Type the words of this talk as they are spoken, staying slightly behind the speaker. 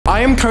I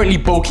am currently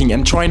bulking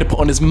and trying to put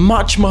on as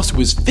much muscle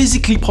as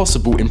physically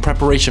possible in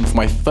preparation for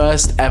my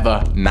first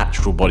ever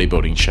natural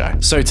bodybuilding show.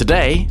 So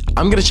today,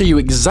 I'm gonna show you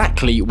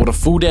exactly what a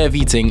full day of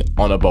eating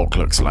on a bulk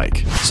looks like.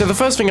 So the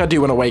first thing I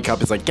do when I wake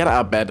up is I get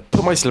out of bed,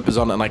 put my slippers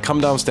on, and I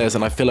come downstairs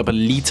and I fill up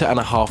 1.5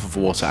 liters of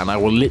water, and I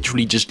will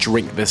literally just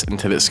drink this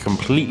until it's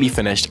completely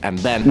finished, and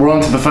then we're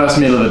on to the first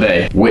meal of the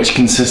day, which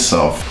consists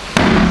of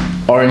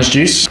orange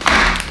juice,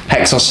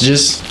 hex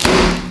sausages,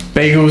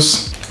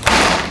 bagels,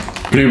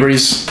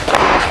 blueberries,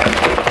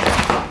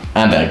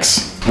 and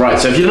eggs. Right,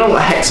 so if you don't know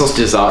what hex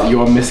sausages are, you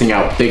are missing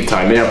out big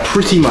time. They are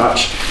pretty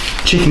much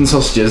chicken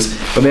sausages,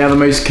 but they are the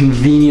most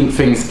convenient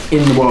things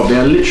in the world. They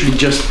are literally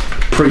just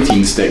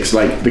protein sticks.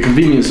 Like, the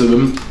convenience of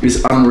them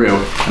is unreal,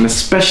 and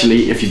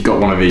especially if you've got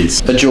one of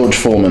these. A George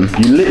Foreman.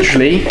 You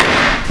literally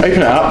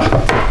open it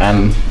up,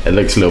 and it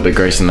looks a little bit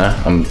gross in there.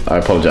 I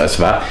apologize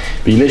for that.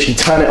 But you literally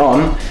turn it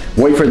on,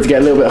 wait for it to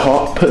get a little bit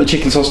hot, put the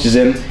chicken sausages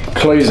in,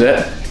 close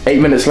it. 8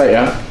 minutes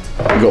later,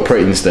 you've got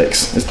protein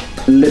sticks.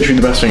 It's literally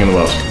the best thing in the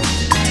world.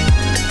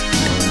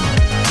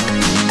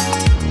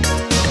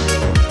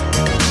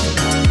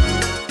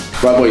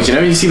 Right boys, you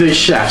know when you see those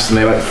chefs and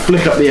they like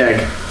flick up the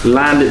egg,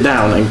 land it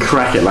down and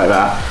crack it like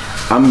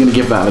that? I'm gonna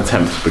give that an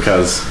attempt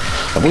because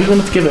I've always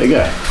wanted to give it a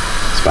go.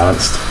 It's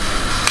balanced.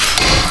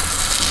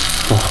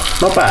 Oh,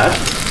 not bad.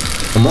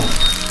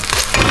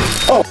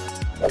 Oh!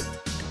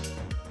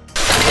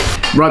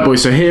 Right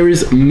boys, so here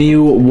is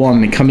meal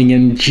one coming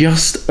in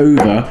just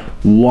over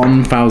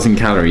 1,000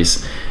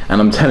 calories. And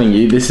I'm telling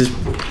you, this is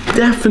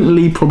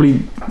definitely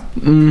probably,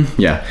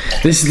 yeah,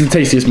 this is the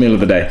tastiest meal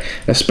of the day,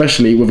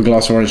 especially with a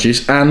glass of orange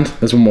juice. And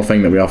there's one more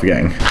thing that we are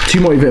forgetting.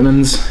 2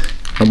 multivitamins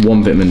and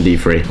 1 vitamin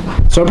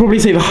D3. So I'd probably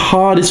say the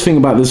hardest thing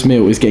about this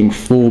meal is getting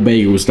 4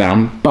 bagels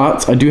down,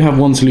 but I do have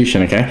one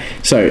solution, okay?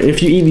 So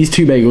if you eat these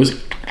 2 bagels,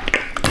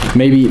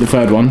 maybe eat the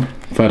third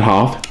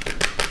half,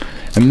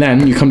 and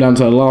then you come down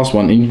to the last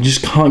one and you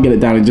just can't get it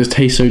down, it just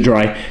tastes so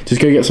dry. Just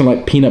go get some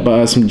like peanut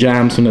butter, some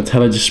jam, some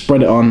Nutella, just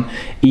spread it on,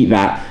 eat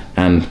that,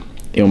 and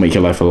it'll make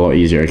your life a lot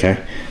easier,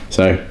 okay?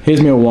 So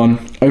here's meal one,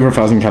 over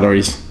 1,000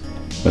 calories.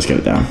 Let's get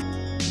it down.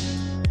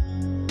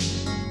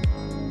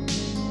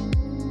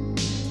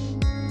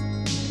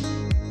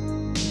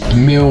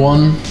 Meal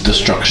one,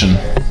 destruction.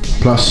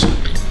 Plus,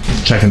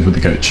 check-ins with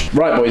the coach.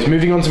 Right boys,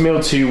 moving on to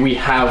meal two, we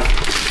have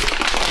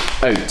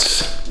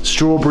oats,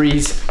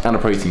 strawberries, and a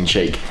protein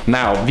shake.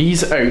 Now,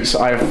 these oats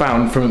I have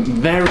found from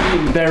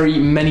very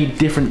many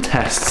different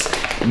tests.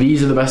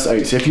 These are the best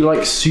oats. If you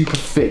like super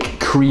thick,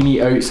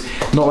 creamy oats,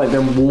 not like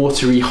them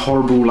watery,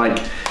 horrible, like,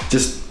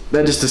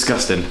 they're just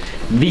disgusting.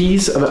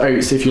 These are the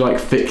oats if you like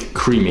thick,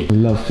 creamy. I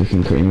love thick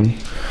and creamy.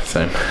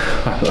 Same.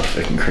 I love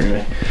thick and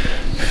creamy.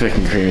 Thick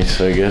and creamy is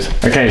so good.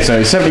 Okay,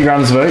 so 70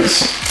 grams of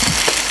oats.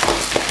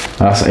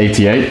 That's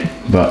 88,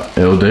 but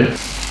it'll do.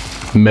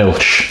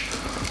 Milch.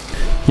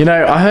 You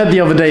know, I heard the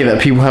other day that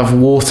people have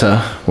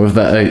water with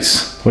their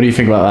oats. What do you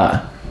think about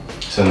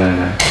that? So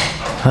no.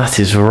 That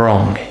is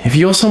wrong. If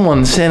you're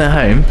someone sitting at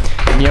home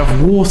and you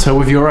have water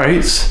with your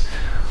oats,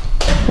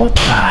 what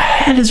the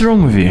hell is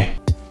wrong with you?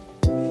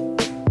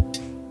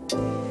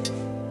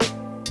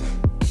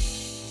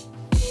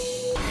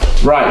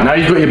 Right, now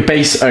you've got your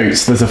base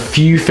oats, there's a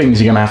few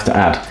things you're gonna have to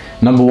add.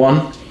 Number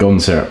one, golden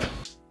syrup.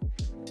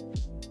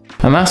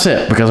 And that's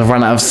it, because I've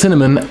run out of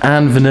cinnamon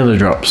and vanilla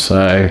drops,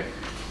 so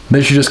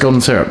literally just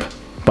golden syrup.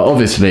 But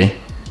obviously,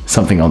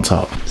 something on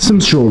top.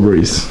 Some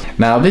strawberries.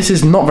 Now, this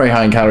is not very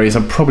high in calories.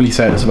 I'd probably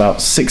say it's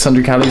about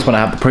 600 calories when I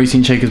have the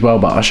protein shake as well,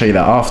 but I'll show you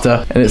that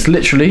after. And it's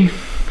literally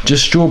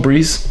just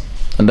strawberries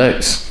and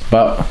oats.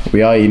 But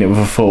we are eating it with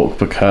a fork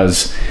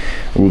because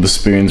all the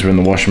spoons are in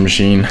the washing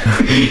machine.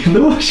 In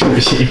the washing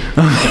machine?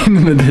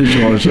 In the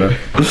dishwasher.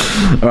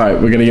 All right,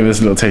 we're gonna give this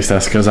a little taste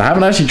test because I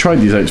haven't actually tried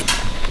these oats.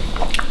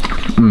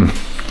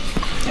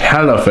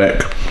 Hella thick,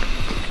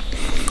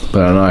 but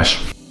they're nice.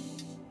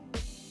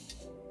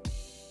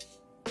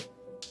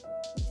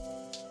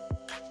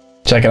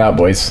 Check it out,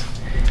 boys.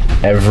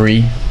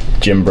 Every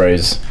gym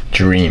bro's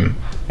dream,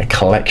 a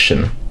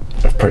collection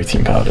of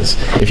protein powders.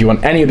 If you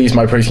want any of these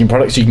My Protein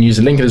products, you can use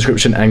the link in the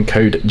description and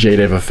code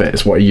JDaverFit.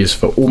 It's what I use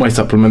for all my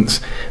supplements.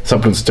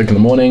 Supplements I took in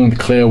the morning, the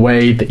Clear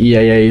Whey, the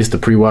EAAs, the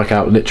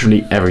pre-workout,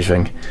 literally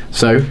everything.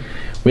 So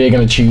we are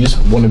going to choose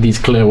one of these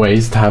Clear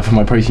Wheys to have for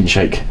my protein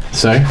shake.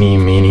 So,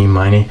 meeny,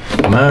 miny,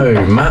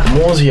 mo, Matt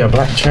Morzia,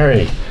 black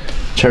cherry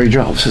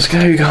drops. Let's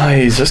go,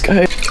 guys, let's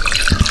go.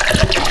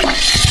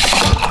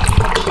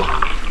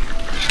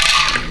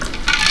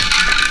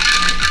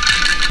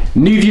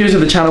 New viewers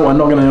of the channel are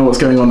not going to know what's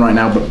going on right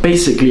now, but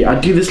basically I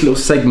do this little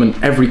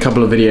segment every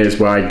couple of videos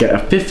where I get a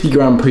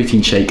 50-gram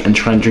protein shake and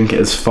try and drink it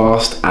as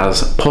fast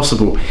as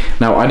possible.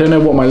 Now, I don't know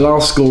what my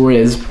last score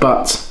is,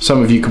 but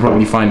some of you can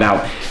probably find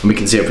out and we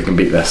can see if we can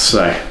beat this.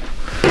 So,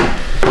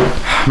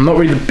 I'm not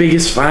really the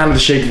biggest fan of the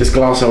shape of this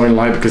glass, I won't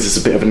lie, because it's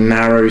a bit of a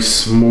narrow,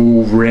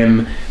 small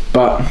rim,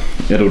 but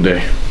it'll do.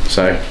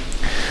 So,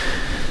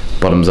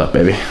 bottoms up,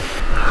 baby.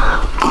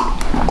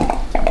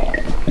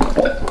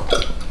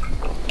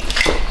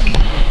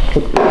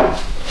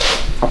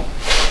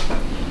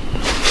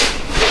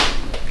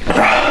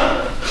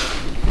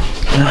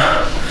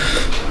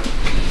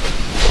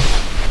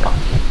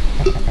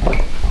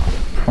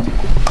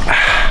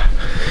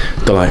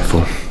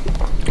 Delightful.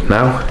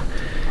 Now,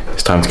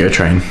 it's time to go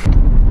train.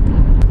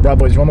 Right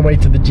boys, we're on the way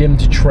to the gym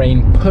to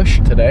train push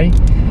today.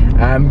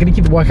 I'm going to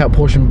keep the workout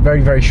portion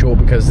very, very short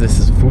because this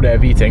is a full day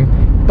of eating.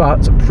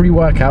 But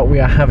pre-workout, we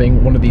are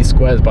having one of these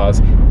squares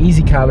bars.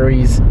 Easy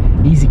calories,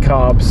 easy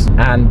carbs,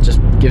 and just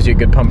gives you a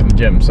good pump in the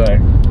gym. So,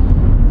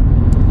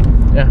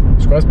 yeah,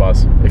 squares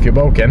bars. If you're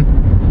bulking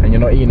and you're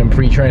not eating them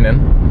pre-training,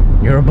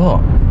 you're a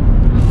bot.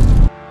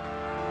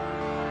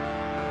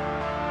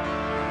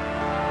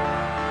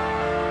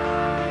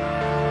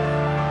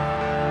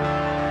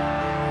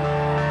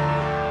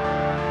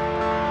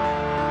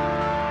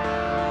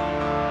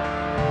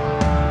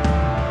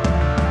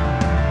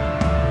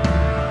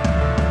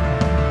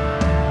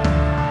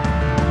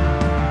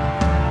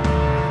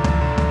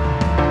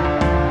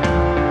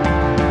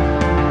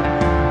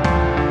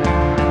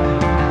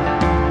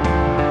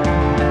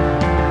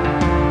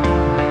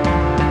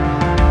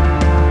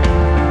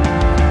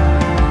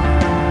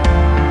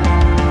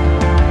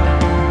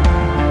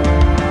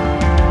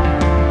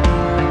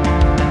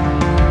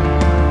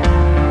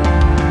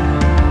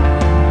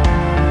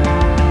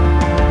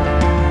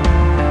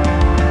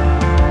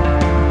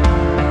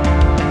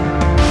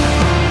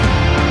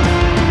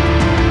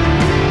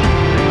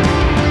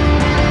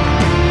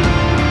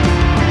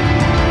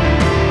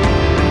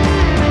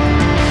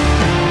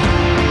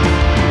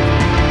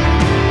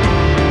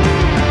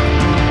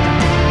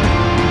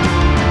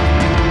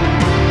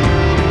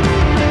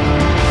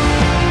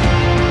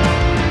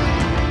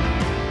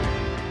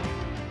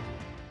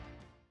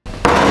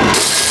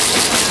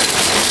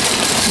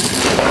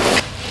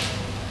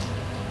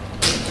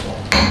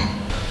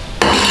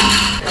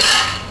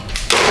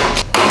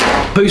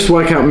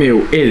 Post-workout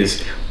meal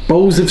is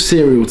bowls of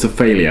cereal to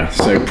failure.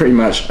 So pretty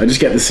much I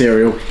just get the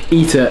cereal,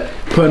 eat it,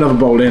 put another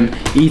bowl in,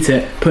 eat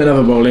it, put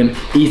another bowl in,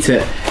 eat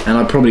it, and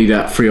I probably do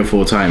that 3 or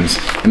 4 times.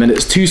 And then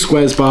it's 2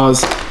 squares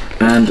bars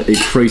and a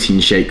protein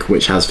shake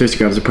which has 50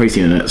 grams of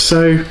protein in it.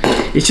 So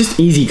it's just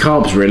easy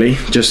carbs really.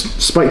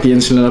 Just spike the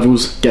insulin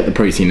levels, get the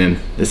protein in.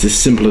 It's as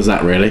simple as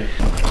that really.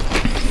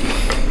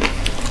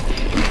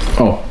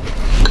 Oh.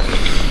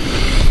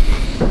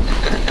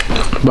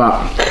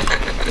 But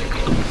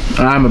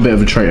I'm a bit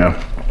of a traitor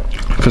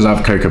because I have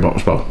a Cocoa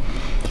Box bowl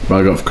that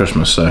I got for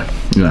Christmas, so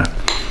you know.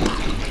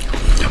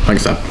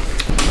 Thanks, Dad.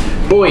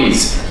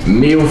 Boys,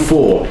 meal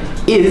 4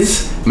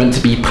 is meant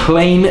to be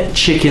plain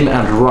chicken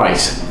and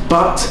rice,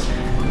 but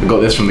I got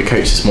this from the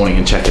coach this morning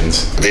in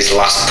check-ins. This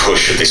last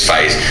push of this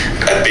phase,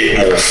 a bit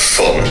more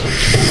fun.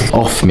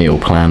 Off meal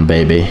plan,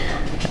 baby,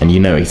 and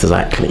you know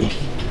exactly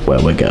where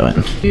we're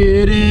going.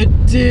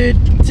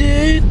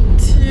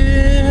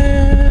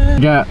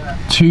 Get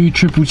 2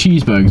 triple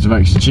cheeseburgers with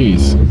extra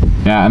cheese.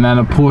 Yeah, and then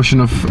a portion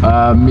of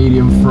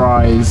medium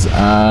fries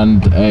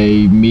and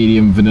a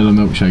medium vanilla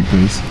milkshake,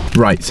 please.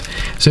 Right,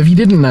 so if you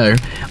didn't know,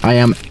 I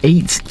am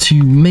 8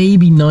 to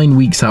maybe 9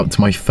 weeks out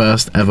to my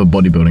first ever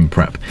bodybuilding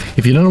prep.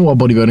 If you don't know what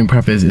bodybuilding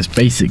prep is, it's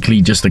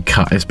basically just a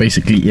cut. It's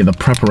basically the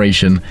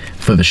preparation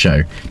for the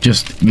show.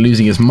 Just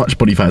losing as much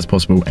body fat as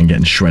possible and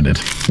getting shredded.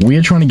 We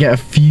are trying to get a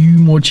few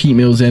more cheat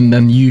meals in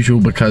than usual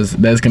because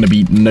there's going to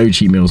be no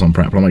cheat meals on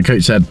prep. Like my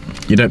coach said,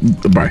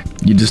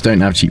 you just don't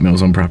have cheat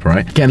meals on prep,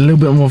 right? Getting a little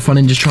bit more fun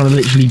and just trying to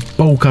literally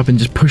bulk up and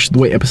just push the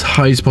weight up as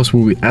high as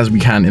possible as we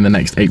can in the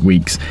next 8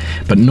 weeks.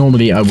 But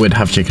normally I would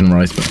have chicken and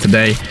rice, but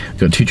today we've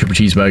got 2 triple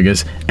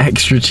cheeseburgers,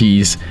 extra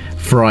cheese,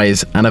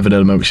 fries, and a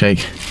vanilla milkshake.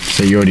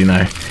 So you already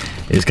know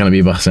it's going to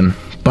be bussin'.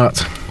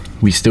 But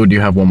we still do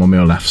have 1 more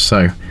meal left,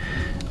 so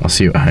I'll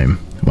see you at home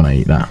when I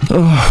eat that.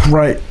 Oh,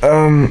 right,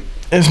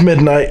 it's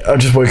midnight. I've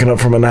just woken up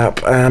from a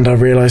nap and I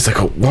realised I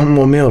got 1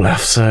 more meal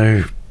left,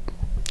 so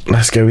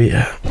let's go eat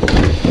it.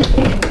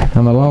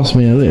 And the last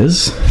meal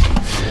is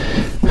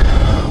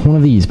one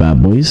of these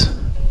bad boys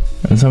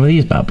and some of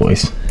these bad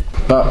boys.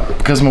 But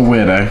because I'm a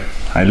weirdo,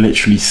 I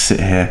literally sit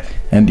here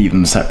and eat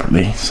them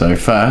separately. So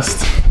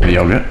first, the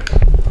yogurt.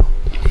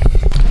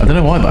 I don't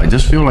know why, but I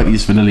just feel like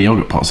these vanilla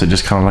yogurt pots are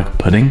just kind of like a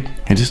pudding.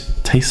 It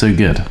just tastes so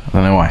good. I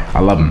don't know why. I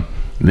love them.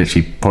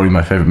 Literally probably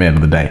my favourite meal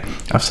of the day.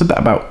 I've said that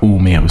about all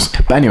meals.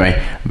 But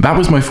anyway, that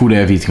was my full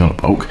day of eating on a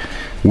bulk.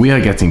 We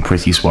are getting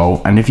pretty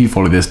swole, and if you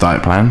follow this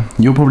diet plan,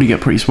 you'll probably get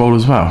pretty swole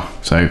as well.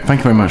 So thank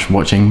you very much for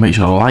watching. Make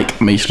sure to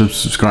like, make sure to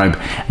subscribe,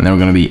 and there are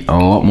going to be a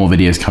lot more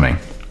videos coming.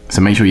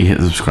 So make sure you hit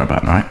the subscribe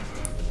button, alright?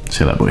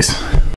 See you later, boys.